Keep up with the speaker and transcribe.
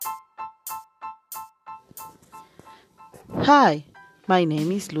Hi, my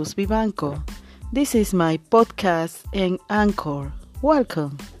name is Luz Vivanco. This is my podcast in Anchor.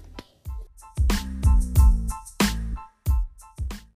 Welcome.